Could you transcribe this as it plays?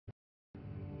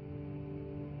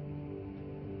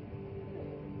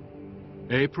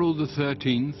April the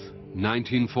 13th,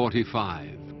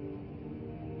 1945.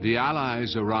 The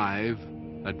Allies arrive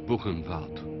at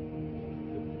Buchenwald.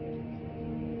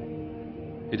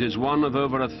 It is one of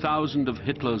over 1,000 of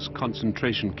Hitler's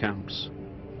concentration camps.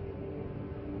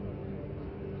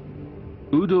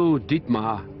 Udo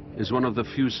Dietmar is one of the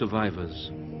few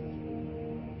survivors.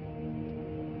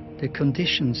 The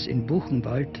conditions in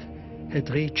Buchenwald had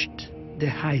reached the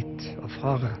height of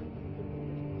horror.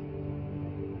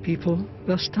 People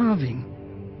were starving.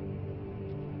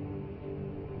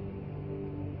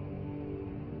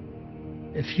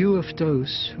 A few of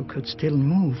those who could still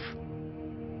move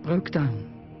broke down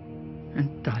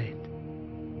and died.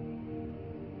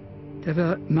 There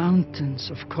were mountains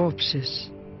of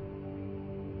corpses.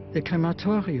 The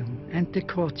crematorium and the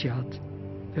courtyard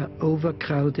were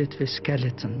overcrowded with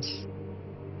skeletons.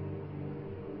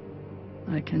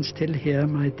 I can still hear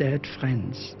my dead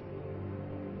friends.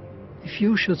 If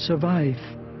you should survive,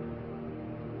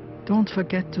 don't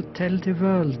forget to tell the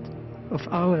world of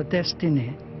our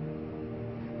destiny.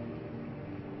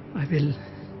 I will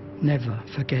never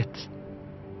forget.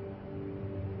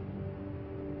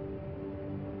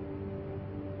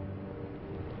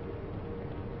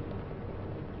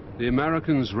 The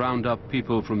Americans round up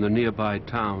people from the nearby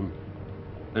town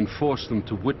and force them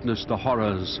to witness the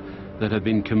horrors that have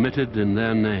been committed in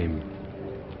their name.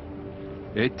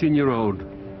 18-year-old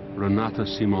Renata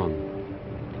Simon.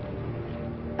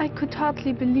 I could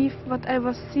hardly believe what I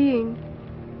was seeing.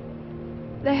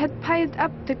 They had piled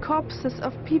up the corpses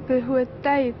of people who had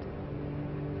died.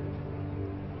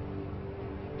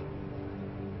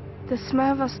 The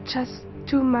smell was just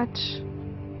too much.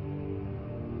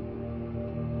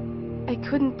 I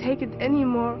couldn't take it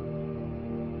anymore.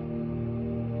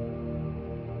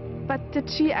 But the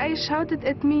GI shouted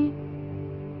at me,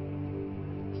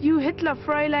 "You Hitler,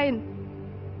 Fräulein!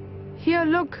 Here,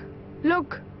 look,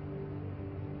 look!"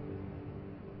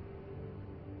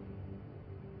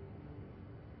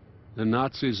 The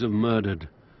Nazis have murdered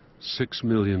 6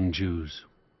 million Jews.